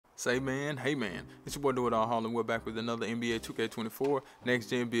Say man, hey man, it's your boy Do It All Harlem. We're back with another NBA 2K24 Next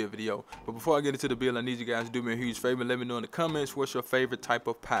Gen build video. But before I get into the build, I need you guys to do me a huge favor. Let me know in the comments what's your favorite type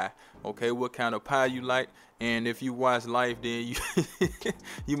of pie. Okay, what kind of pie you like, and if you watch Life, then you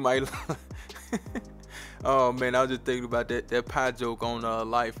you might. Oh man, I was just thinking about that pie joke on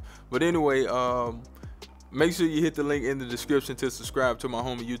Life. But anyway, make sure you hit the link in the description to subscribe to my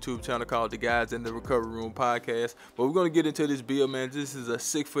homie YouTube channel called The Guys in the Recovery Room Podcast. But we're going to get into this build, man. This is a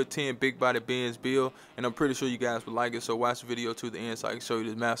 6'10" big body Benz build, and I'm pretty sure you guys would like it. So watch the video to the end so I can show you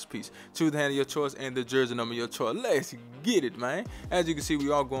this masterpiece. Choose the hand of your choice and the jersey number of your choice. Let's get it, man. As you can see,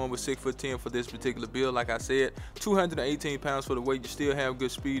 we are going with 6'10" for this particular build. Like I said, 218 pounds for the weight. You still have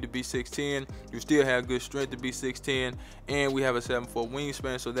good speed to be 6'10". You still have good strength to be 6'10", and we have a 7'4"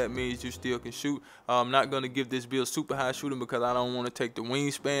 wingspan, so that means you still can shoot. I'm not going to give this build super high shooting because I don't want to take the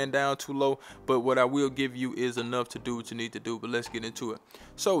wingspan down too low, but what I will give you is enough to do what you need to do. But let's get into it.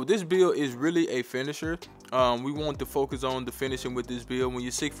 So this build is really a finisher. We want to focus on the finishing with this build. When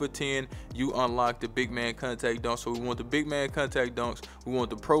you're 6'10", you unlock the big man contact dunks. So we want the big man contact dunks, we want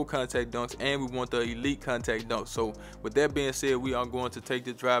the pro contact dunks, and we want the elite contact dunks. So with that being said, we are going to take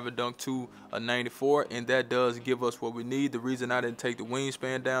the driver dunk to a 94, and that does give us what we need. The reason I didn't take the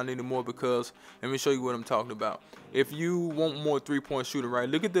wingspan down anymore, because let me show you what I'm talking about. If you want more three-point shooting, right,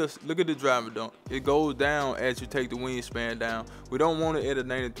 look at this, look at the driver dunk. It goes down as you take the wingspan down. We don't want it at a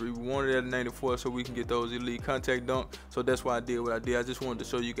 93, we want it at a 94 so we can get those elite contact dunk. So that's why I did what I did. I just wanted to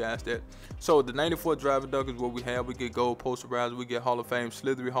show you guys that. So the 94 driver dunk is what we have. We get gold posterizer, we get Hall of Fame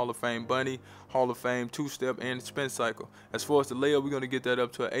Slithery, Hall of Fame Bunny, Hall of Fame two-step, and spin cycle. As far as the layup, we're going to get that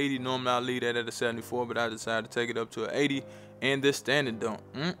up to an 80. Normally I leave that at a 74, but I decided to take it up to an 80. And this standing dunk,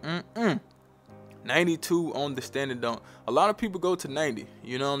 92 on the standing dunk. A lot of people go to 90,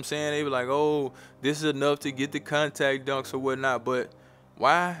 you know what I'm saying? They be like, oh, this is enough to get the contact dunks or whatnot, but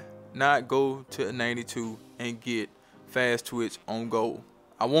why not go to a 92 and get fast twitch on goal?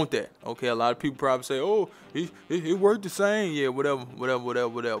 I want that. Okay, a lot of people probably say, oh, it worked the same. Yeah,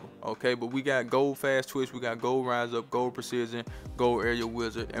 whatever. Okay, but we got gold fast twitch, we got gold rise up, gold precision, gold aerial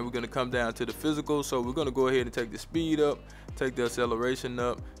wizard, and we're going to come down to the physical. So we're going to go ahead and take the speed up, take the acceleration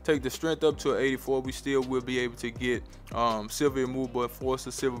up, take the strength up to an 84. We still will be able to get silver immovable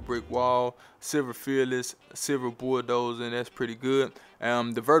enforcer, silver brick wall, silver fearless, silver bulldoze, and that's pretty good.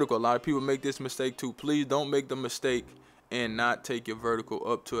 The vertical, a lot of people make this mistake too. Please don't make the mistake and not take your vertical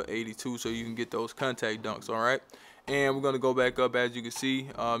up to an 82 so you can get those contact dunks. All right, and we're going to go back up. As you can see,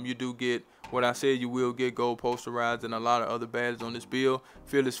 you do get what I said. You will get gold posterized and a lot of other badges on this build.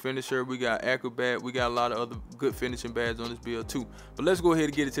 Fearless finisher, we got acrobat, we got a lot of other good finishing badges on this build too. But let's go ahead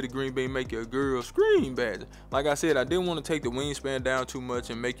and get it to the green bean, make your girl scream badge. Like I said, I didn't want to take the wingspan down too much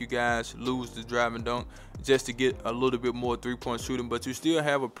and make you guys lose the driving dunk just to get a little bit more three-point shooting, but you still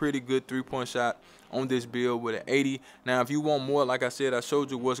have a pretty good three-point shot on this build with an 80. Now if you want more, like I said, I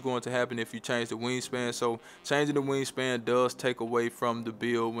showed you what's going to happen if you change the wingspan. So changing the wingspan does take away from the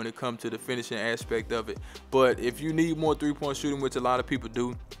build when it comes to the finishing aspect of it. But if you need more three-point shooting, which a lot of people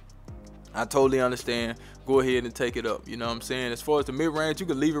do, I totally understand. Go ahead and take it up. You know what I'm saying? As far as the mid-range, you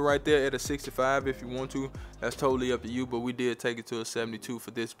can leave it right there at a 65 if you want to. That's totally up to you, but we did take it to a 72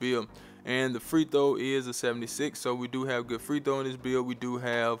 for this build. And the free throw is a 76, so we do have good free throw in this build. We do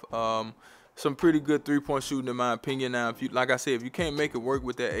have some pretty good three-point shooting in my opinion. Now, if you, like I said, if you can't make it work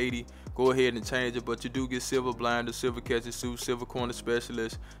with that 80, go ahead and change it, but you do get silver blinder, silver catcher suit, silver corner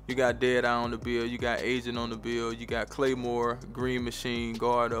specialist. You got dead eye on the build, you got agent on the build, you got claymore, green machine,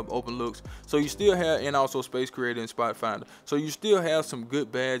 guard up, open looks. So you still have, and also space creator and spot finder. So you still have some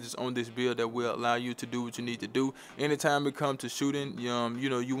good badges on this build that will allow you to do what you need to do. Anytime it comes to shooting, you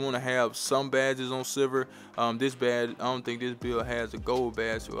know, you want to have some badges on silver. This badge, I don't think this build has a gold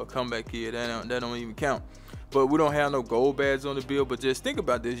badge or a comeback kid. That don't even count. But we don't have no gold badges on the build. But just think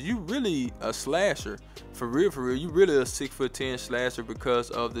about this. You really a slasher. For real. You really a 6'10" slasher because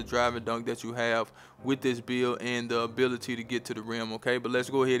of the driving dunk that you have with this build and the ability to get to the rim, okay? But let's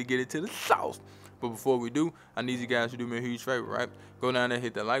go ahead and get it to the sauce. But before we do, I need you guys to do me a huge favor, right? Go down there,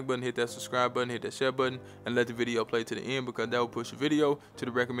 hit that like button, hit that subscribe button, hit that share button, and let the video play to the end, because that will push the video to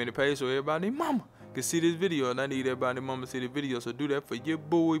the recommended page so everybody mama can see this video, and I need everybody mama to see the video, so do that for your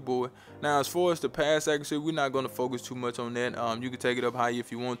boy. Now, as far as the pass accuracy, we're not going to focus too much on that. You can take it up high if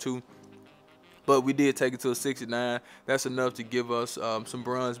you want to. But we did take it to a 69. That's enough to give us some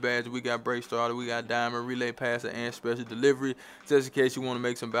bronze badges. We got break starter, we got diamond, relay passer, and special delivery. Just in case you want to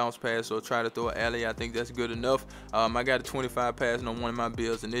make some bounce pass or try to throw an alley, I think that's good enough. I got a 25 passing on one of my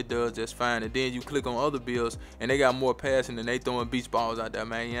builds, and it does just fine. And then you click on other builds, and they got more passing, and they throwing beach balls out there,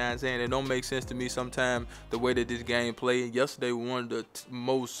 man. You know what I'm saying? It don't make sense to me sometimes the way that this game played. Yesterday, one of the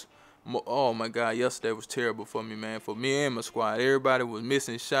oh my God, yesterday was terrible for me, man. For me and my squad, everybody was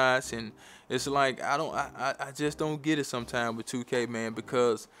missing shots, and it's like I just don't get it sometimes with 2K, man,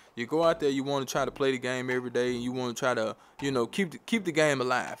 because you go out there, you want to try to play the game every day, and you want to try to, you know, keep the game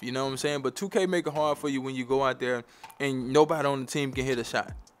alive. You know what I'm saying? But 2K make it hard for you when you go out there and nobody on the team can hit a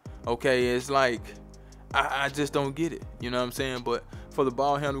shot. Okay, it's like I just don't get it. You know what I'm saying? But for the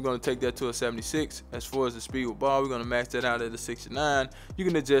ball handle, we're going to take that to a 76. As far as the speed with ball, we're going to max that out at a 69. You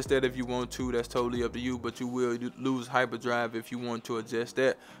can adjust that if you want to. That's totally up to you, but you will lose hyperdrive if you want to adjust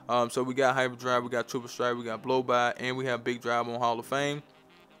that. So we got hyperdrive, we got triple strike, we got blow by, and we have big drive on Hall of Fame.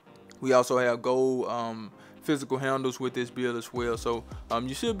 We also have gold physical handles with this build as well. So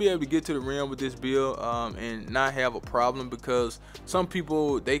you should be able to get to the rim with this build and not have a problem, because some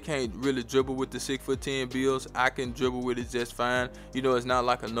people, they can't really dribble with the 6'10" builds. I can dribble with it just fine. You know, it's not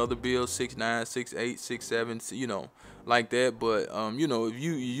like another build 6'9", 6'8", 6'7", you know, like that. But you know, if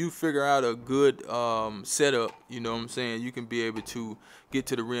you figure out a good setup, you know what I'm saying, you can be able to get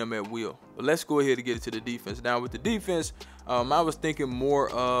to the rim at will. But let's go ahead and get it to the defense. Now with the defense, I was thinking more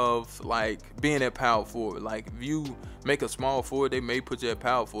of like being at power forward. Like if you make a small forward, they may put you at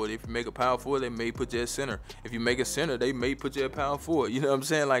power forward. If you make a power forward, they may put you at center. If you make a center, they may put you at power forward. You know what I'm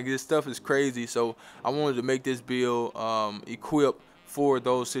saying? Like this stuff is crazy. So I wanted to make this build equipped for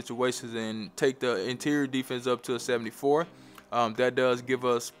those situations and take the interior defense up to a 74. That does give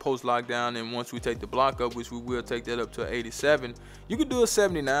us post lockdown, and once we take the block up, which we will take that up to an 87, you can do a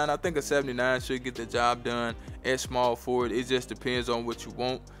 79. I think a 79 should get the job done at small forward. It just depends on what you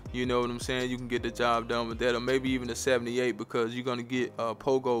want. You know what I'm saying? You can get the job done with that, or maybe even a 78, because you're going to get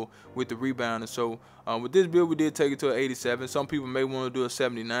pogo with the rebound. And so with this build, we did take it to an 87. Some people may want to do a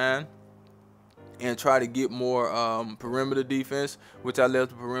 79 and try to get more perimeter defense, which I left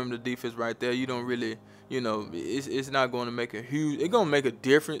the perimeter defense right there. You don't really, you know, it's not going to make a huge, it's going to make a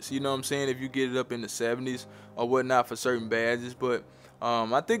difference, you know what I'm saying, if you get it up in the 70s or whatnot for certain badges. But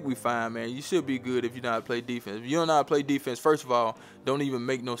I think we fine, man. You should be good if you know how to play defense. If you don't know how to play defense, first of all, don't even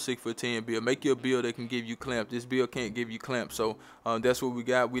make no 6'10" build. Make your build that can give you clamp. This build can't give you clamp. So that's what we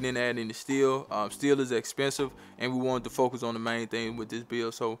got. We didn't add any steel. Steel is expensive, and we wanted to focus on the main thing with this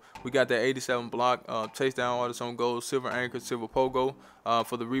build. So we got that 87 block, chase down artist on goal, silver anchor, silver pogo.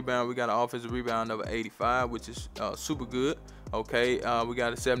 For the rebound, we got an offensive rebound of 85, which is super good. Okay, we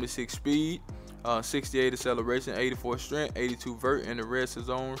got a 76 speed. 68 acceleration, 84 strength, 82 vert, and the rest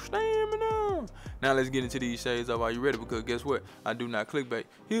is on stamina. Now let's get into these shades up. Are you ready? Because guess what? I do not clickbait.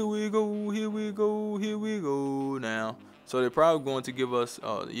 Here we go, here we go, here we go now. So they're probably going to give us,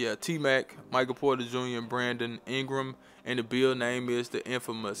 T-Mac, Michael Porter Jr., and Brandon Ingram. And the build name is the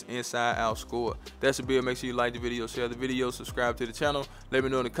infamous Inside Out Score. That's the build. Make sure you like the video, share the video, subscribe to the channel. Let me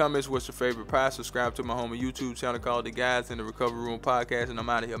know in the comments what's your favorite pie. Subscribe to my home YouTube channel called The Guys in the Recovery Room Podcast. And I'm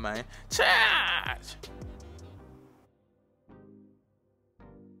out of here, man. Charge!